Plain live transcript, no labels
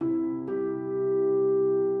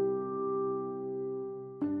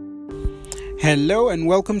Hello and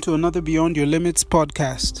welcome to another Beyond Your Limits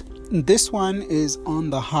podcast. This one is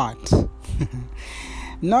on the heart.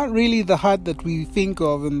 Not really the heart that we think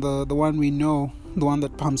of and the one we know, the one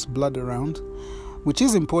that pumps blood around, which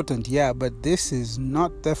is important, yeah, but this is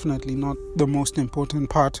definitely not the most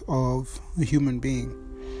important part of a human being.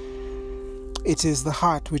 It is the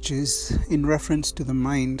heart, which is in reference to the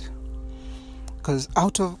mind, because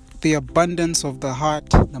out of the abundance of the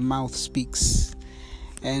heart, the mouth speaks.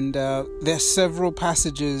 And there are several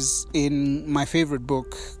passages in my favorite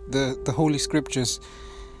book, the Holy Scriptures.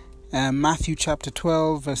 Matthew chapter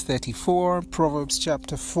 12, verse 34, Proverbs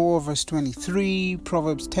chapter 4, verse 23,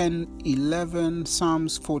 Proverbs 10:11,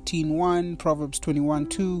 Psalms 14:1, Proverbs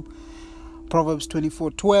 21:2, Proverbs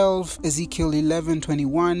 24:12, Ezekiel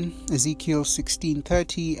 11:21, Ezekiel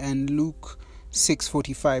 16:30, and Luke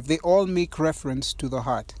 6:45. They all make reference to the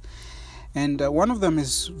heart. And one of them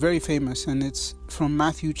is very famous, and it's from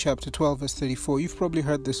Matthew chapter 12, verse 34. You've probably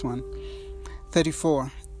heard this one. 34.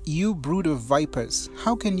 You brood of vipers,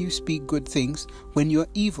 how can you speak good things when you're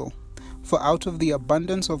evil? For out of the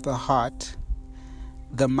abundance of the heart,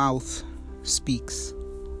 the mouth speaks.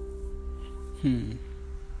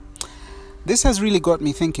 This has really got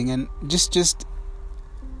me thinking, and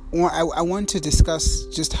I want to discuss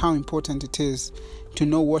just how important it is to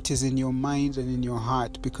know what is in your mind and in your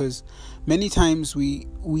heart, because many times we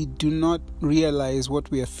do not realize what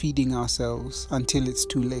we are feeding ourselves until it's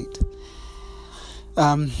too late.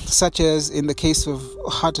 Such as in the case of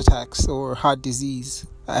heart attacks or heart disease.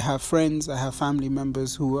 I have friends, I have family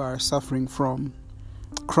members who are suffering from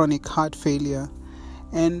chronic heart failure,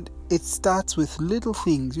 and it starts with little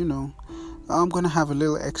things, I'm going to have a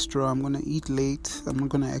little extra, I'm going to eat late, I'm not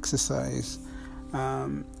going to exercise,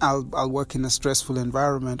 I'll work in a stressful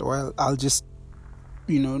environment, or I'll just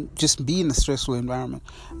be in a stressful environment.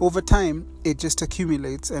 Over time, it just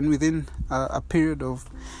accumulates, and within a period of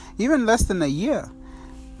even less than a year,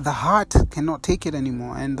 the heart cannot take it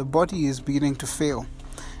anymore, and the body is beginning to fail.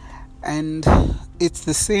 And it's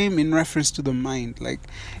the same in reference to the mind, like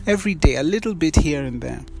every day, a little bit here and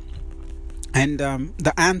there. And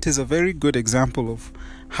the ant is a very good example of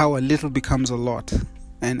how a little becomes a lot,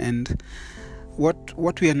 and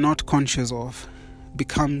what we are not conscious of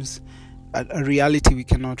becomes a reality we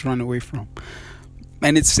cannot run away from.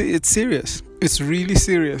 And it's serious. It's really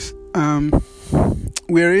serious.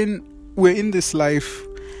 We're in this life,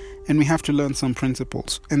 and we have to learn some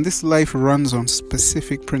principles. And this life runs on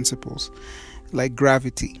specific principles, like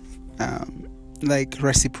gravity, like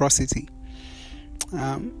reciprocity.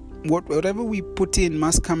 Whatever we put in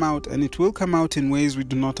must come out, and it will come out in ways we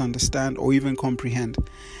do not understand or even comprehend.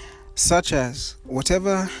 Such as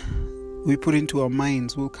whatever we put into our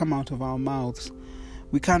minds will come out of our mouths.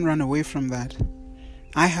 We can't run away from that.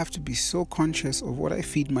 I have to be so conscious of what I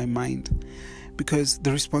feed my mind, because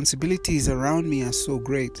the responsibilities around me are so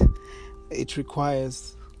great. It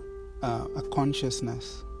requires a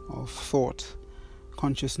consciousness of thought,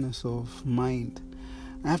 consciousness of mind.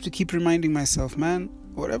 I have to keep reminding myself, man,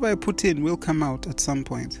 whatever I put in will come out at some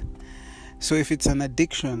point. So if it's an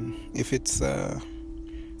addiction, if it's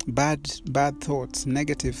bad thoughts,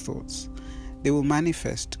 negative thoughts, they will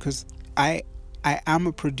manifest, because I am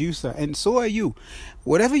a producer, and so are you.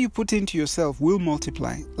 Whatever you put into yourself will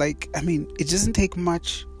multiply. It doesn't take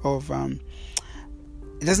much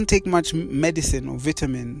medicine or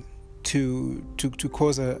vitamin to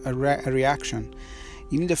cause a reaction.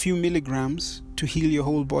 You need a few milligrams to heal your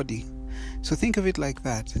whole body. So think of it like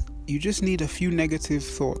that. You just need a few negative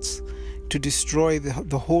thoughts to destroy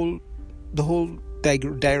the whole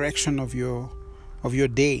direction of your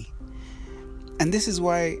day. And this is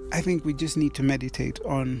why I think we just need to meditate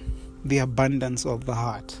on the abundance of the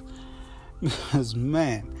heart. Because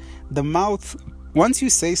man, the mouth, once you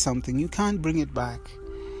say something, you can't bring it back.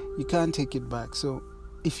 You can't take it back. So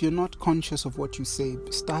if you're not conscious of what you say,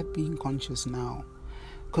 start being conscious now.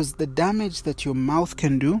 Because the damage that your mouth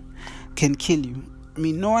can do can kill you.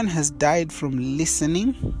 No one has died from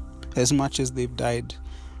listening as much as they've died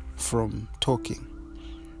from talking.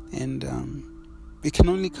 And it can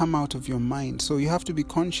only come out of your mind. So you have to be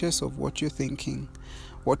conscious of what you're thinking,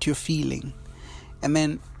 what you're feeling. And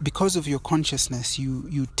then because of your consciousness,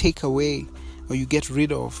 you take away, or you get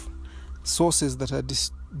rid of sources that are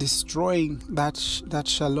destroying that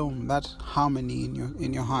shalom, that harmony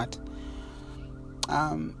in your heart.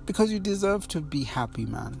 Because you deserve to be happy,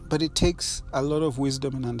 man. But it takes a lot of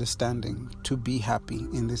wisdom and understanding to be happy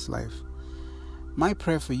in this life. My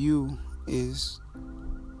prayer for you is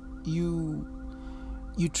you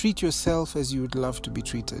treat yourself as you would love to be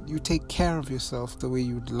treated. You take care of yourself the way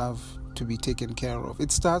you would love to be taken care of.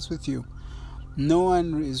 It starts with you. No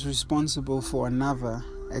one is responsible for another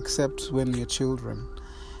except when we're children.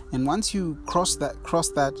 And once you cross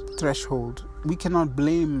that threshold, we cannot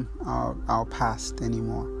blame our past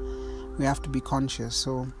anymore. We have to be conscious.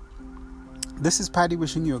 So this is Paddy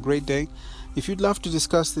wishing you a great day. If you'd love to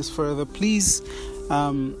discuss this further, please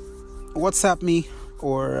WhatsApp me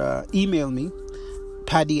or email me,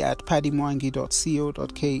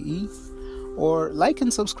 paddy@paddymwangi.co.ke, or like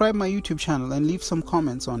and subscribe my YouTube channel and leave some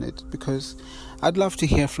comments on it, because I'd love to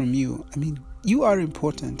hear from you. I mean, you are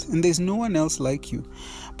important and there's no one else like you,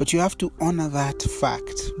 but you have to honor that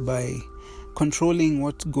fact by controlling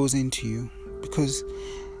what goes into you, because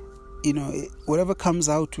whatever comes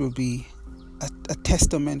out will be a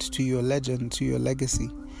testament to your legend, to your legacy.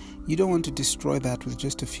 You don't want to destroy that with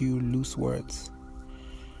just a few loose words.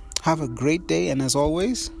 Have a great day, and as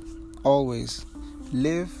always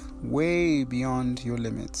live way beyond your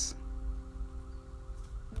limits.